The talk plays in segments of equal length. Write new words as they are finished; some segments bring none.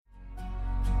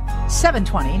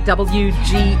720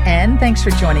 WGN. Thanks for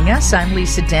joining us. I'm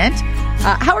Lisa Dent.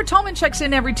 Howard Tullman checks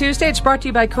in every Tuesday. It's brought to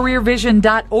you by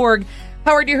careervision.org.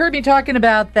 Howard, you heard me talking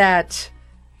about that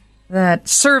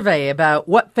survey about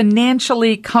what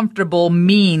financially comfortable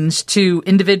means to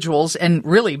individuals, and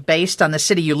really based on the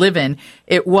city you live in.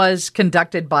 It was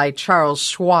conducted by Charles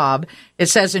Schwab. It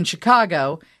says in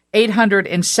Chicago,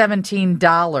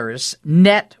 $817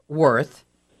 net worth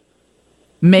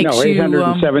makes you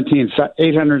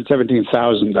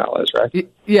 $817,000, right?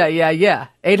 Yeah.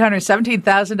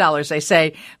 $817,000. They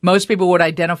say most people would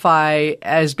identify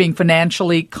as being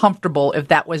financially comfortable if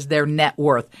that was their net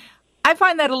worth. I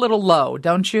find that a little low,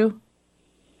 don't you?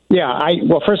 Yeah.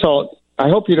 Well, first of all, I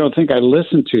hope you don't think I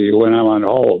listen to you when I'm on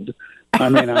hold. I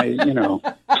mean,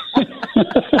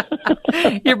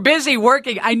 You're busy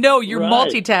working. I know you're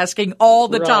multitasking all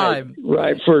the time.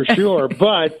 Right, for sure.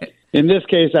 But in this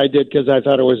case, I did because I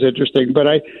thought it was interesting. But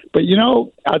I'll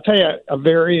tell you a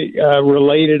very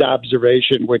related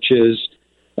observation, which is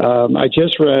I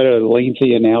just read a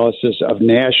lengthy analysis of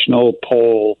national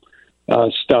poll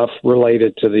stuff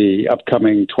related to the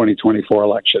upcoming 2024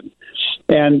 election.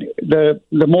 And the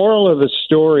moral of the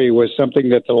story was something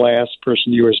that the last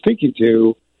person you were speaking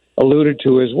to alluded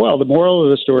to as well. The moral of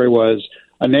the story was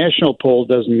a national poll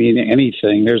doesn't mean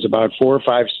anything. There's about 4 or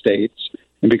 5 states.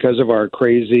 And because of our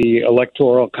crazy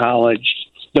electoral college,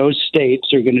 those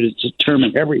states are going to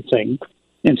determine everything.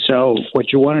 And so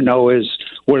what you want to know is,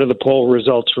 what are the poll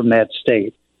results from that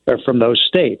state or from those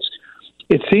states?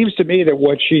 It seems to me that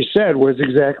what she said was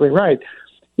exactly right.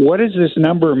 What does this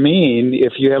number mean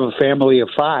if you have a family of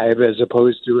 5 as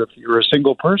opposed to if you're a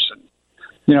single person?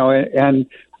 And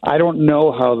I don't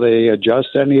know how they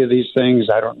adjust any of these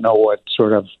things. I don't know what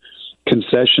sort of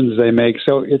concessions they make.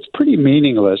 So it's pretty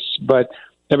meaningless. But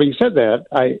having said that,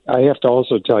 I have to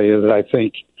also tell you that I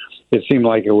think it seemed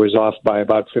like it was off by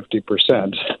about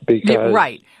 50% because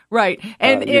right.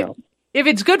 And if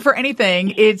it's good for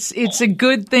anything, it's a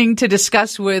good thing to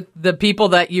discuss with the people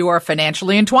that you are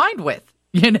financially entwined with.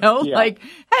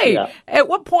 At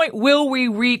what point will we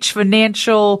reach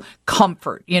financial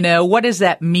comfort? What does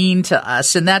that mean to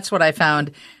us? And that's what I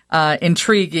found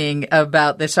intriguing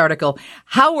about this article.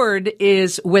 Howard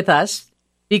is with us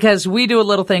because we do a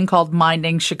little thing called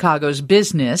Minding Chicago's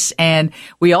Business, and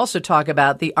we also talk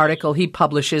about the article he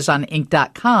publishes on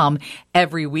Inc.com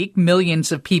every week.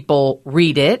 Millions of people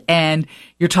read it, and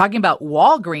you're talking about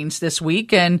Walgreens this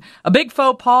week and a big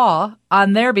faux pas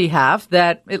on their behalf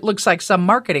that it looks like some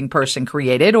marketing person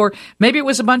created, or maybe it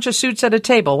was a bunch of suits at a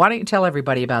table. Why don't you tell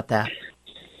everybody about that?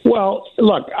 Well,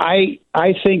 look, I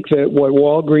think that what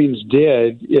Walgreens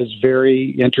did is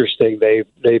very interesting. They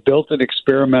built an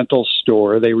experimental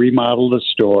store. They remodeled the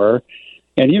store.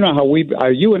 And you know how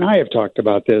you and I have talked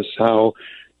about this, how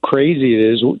crazy it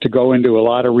is to go into a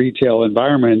lot of retail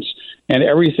environments and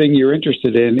everything you're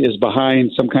interested in is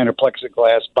behind some kind of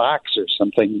plexiglass box or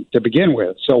something to begin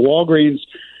with. So Walgreens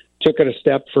took it a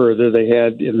step further. They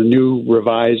had, in the new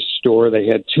revised store, they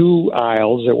had 2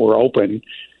 aisles that were open.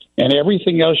 And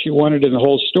everything else you wanted in the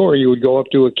whole store, you would go up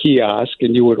to a kiosk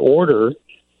and you would order,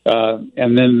 and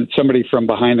then somebody from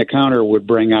behind the counter would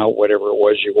bring out whatever it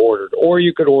was you ordered. Or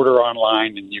you could order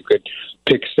online and you could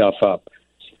pick stuff up.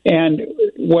 And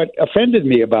what offended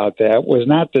me about that was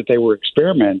not that they were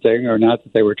experimenting or not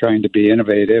that they were trying to be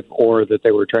innovative or that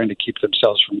they were trying to keep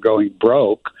themselves from going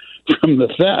broke from the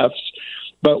thefts.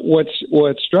 But what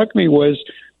struck me was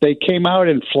they came out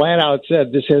and flat out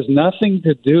said this has nothing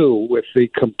to do with the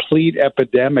complete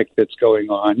epidemic that's going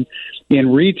on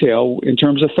in retail in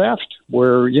terms of theft,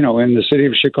 where, in the city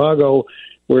of Chicago,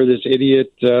 where this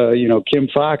idiot, Kim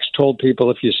Fox told people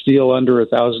if you steal under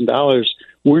 $1,000,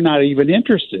 we're not even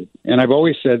interested. And I've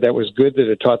always said that was good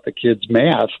that it taught the kids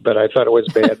math, but I thought it was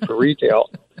bad for retail.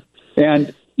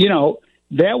 And,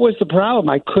 that was the problem.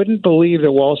 I couldn't believe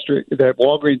that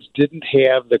Walgreens didn't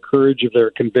have the courage of their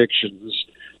convictions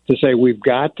to say, we've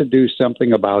got to do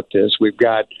something about this. We've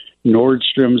got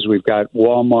Nordstrom's, we've got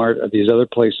Walmart, these other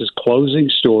places closing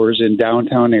stores in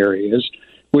downtown areas,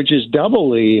 which is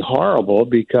doubly horrible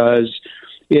because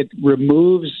it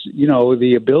removes,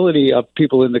 the ability of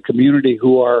people in the community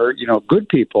who are, good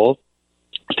people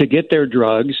to get their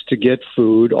drugs, to get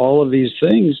food, all of these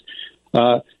things.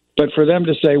 But for them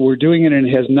to say we're doing it and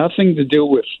it has nothing to do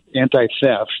with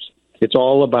anti-theft, it's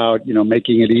all about,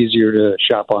 making it easier to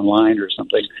shop online or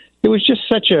something. It was just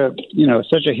such a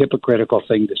hypocritical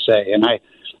thing to say. And I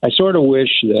sort of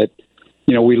wish that,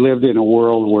 we lived in a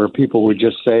world where people would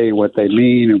just say what they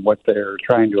mean and what they're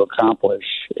trying to accomplish.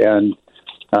 And,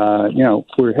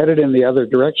 we're headed in the other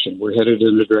direction. We're headed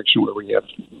in the direction where we have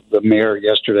the mayor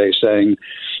yesterday saying,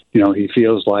 he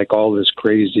feels like all this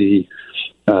crazy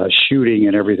shooting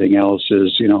and everything else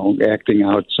is, acting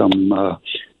out some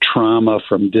trauma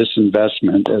from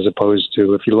disinvestment, as opposed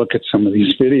to, if you look at some of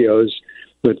these videos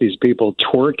with these people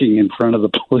twerking in front of the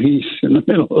police in the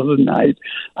middle of the night,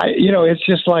 it's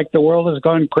just like the world has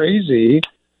gone crazy.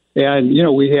 And,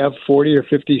 we have 40 or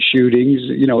 50 shootings,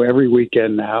 every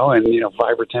weekend now, and, 5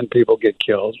 or 10 people get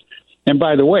killed. And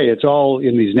by the way, it's all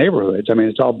in these neighborhoods. I mean,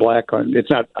 it's all it's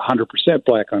not 100%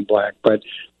 black on black, but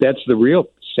that's the real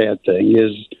sad thing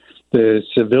is the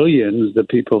civilians,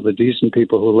 the decent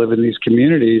people who live in these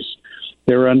communities,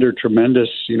 they're under tremendous,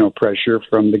 pressure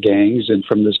from the gangs and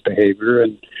from this behavior.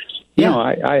 And,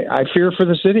 I fear for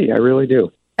the city. I really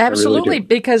do. Absolutely, really do.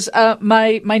 Because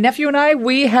my nephew and I,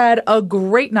 we had a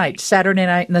great night Saturday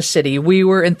night in the city. We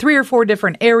were in 3 or 4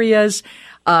 different areas.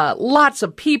 Lots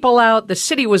of people out. The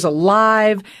city was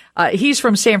alive. He's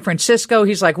from San Francisco.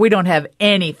 He's like, we don't have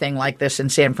anything like this in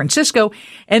San Francisco.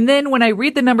 And then when I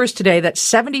read the numbers today that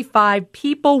 75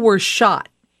 people were shot,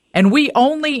 and we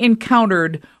only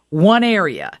encountered one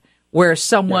area where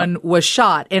someone was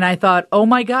shot. And I thought, oh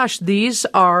my gosh, these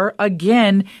are,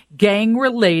 again,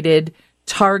 gang-related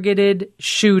targeted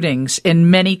shootings in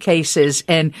many cases,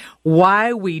 and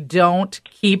why we don't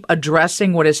keep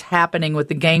addressing what is happening with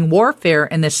the gang warfare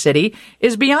in this city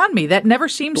is beyond me. That never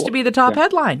seems to be the top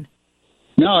headline.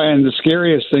 No, and the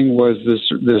scariest thing was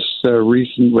this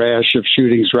recent rash of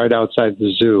shootings right outside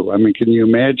the zoo. I mean, can you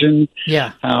imagine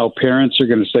how parents are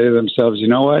going to say to themselves, you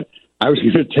know what, I was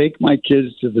going to take my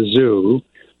kids to the zoo,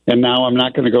 and now I'm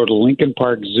not going to go to Lincoln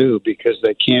Park Zoo because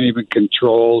they can't even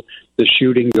control the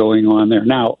shooting going on there.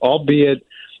 Now, albeit,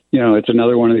 it's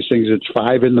another one of these things. It's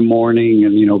 5 a.m.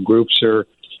 and, groups are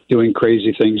doing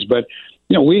crazy things. But,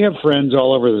 we have friends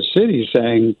all over the city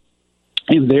saying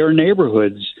in their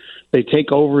neighborhoods, they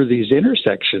take over these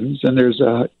intersections and there's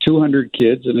 200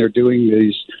 kids and they're doing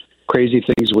these crazy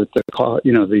things with the car,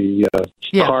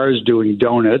 cars doing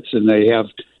donuts, and they have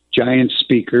giant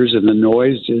speakers and the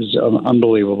noise is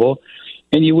unbelievable.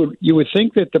 And you would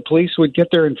think that the police would get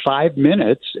there in 5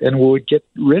 minutes and would get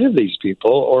rid of these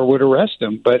people or would arrest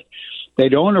them, but they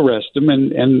don't arrest them.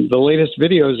 And the latest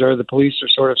videos are the police are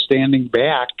sort of standing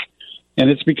back, and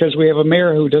it's because we have a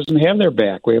mayor who doesn't have their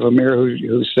back. We have a mayor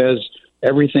who says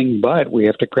everything but we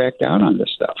have to crack down on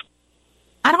this stuff.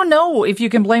 I don't know if you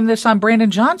can blame this on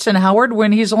Brandon Johnson, Howard,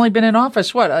 when he's only been in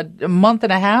office, a month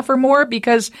and a half or more,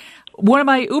 because one of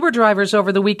my Uber drivers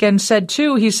over the weekend said,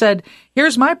 too, he said,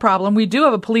 here's my problem. We do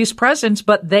have a police presence,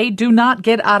 but they do not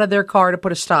get out of their car to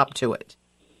put a stop to it.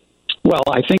 Well,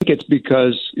 I think it's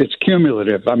because it's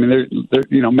cumulative. I mean,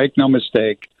 make no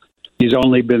mistake. He's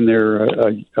only been there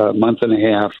a month and a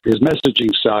half. His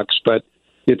messaging sucks, but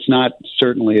it's not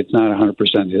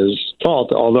 100% his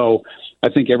fault, although I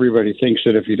think everybody thinks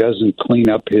that if he doesn't clean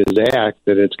up his act,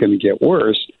 that it's going to get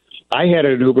worse. I had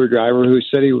an Uber driver who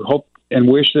said he hoped and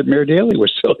wish that Mayor Daley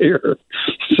was still here.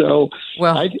 So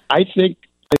I think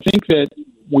that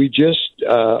we just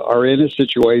are in a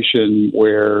situation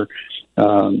where,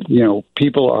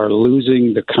 people are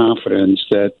losing the confidence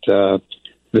that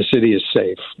the city is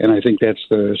safe. And I think that's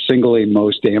the singly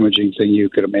most damaging thing you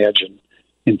could imagine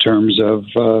in terms of,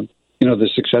 the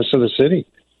success of the city.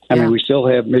 I mean, we still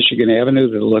have Michigan Avenue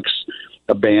that looks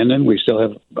abandoned. We still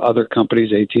have other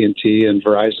companies, AT&T and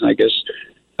Verizon, I guess,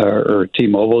 or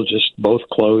T-Mobile, just both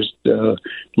closed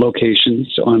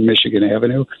locations on Michigan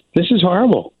Avenue. This is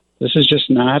horrible. This is just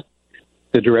not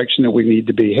the direction that we need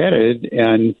to be headed.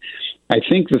 And I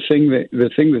think the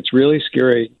thing that's really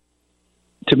scary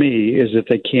to me is that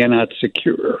they cannot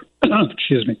secure.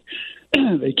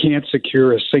 They can't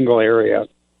secure a single area.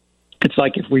 It's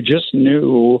like if we just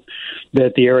knew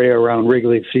that the area around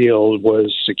Wrigley Field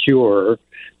was secure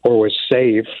or was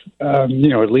safe, at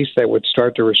least that would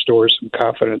start to restore some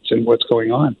confidence in what's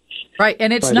going on. Right,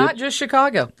 and it's not just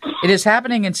Chicago. It is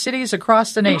happening in cities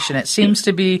across the nation. It seems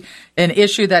to be an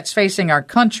issue that's facing our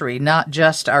country, not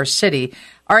just our city.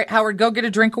 All right, Howard, go get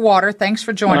a drink of water. Thanks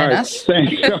for joining us.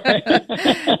 Thanks.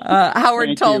 Howard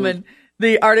Thank Tullman. you.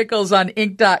 The article's on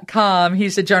Inc.com.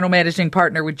 He's a general managing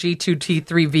partner with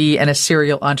G2T3V and a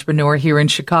serial entrepreneur here in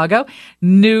Chicago.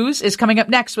 News is coming up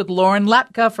next with Lauren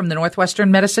Lapka from the Northwestern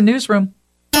Medicine Newsroom.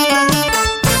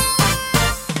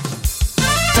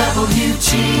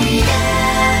 WGN.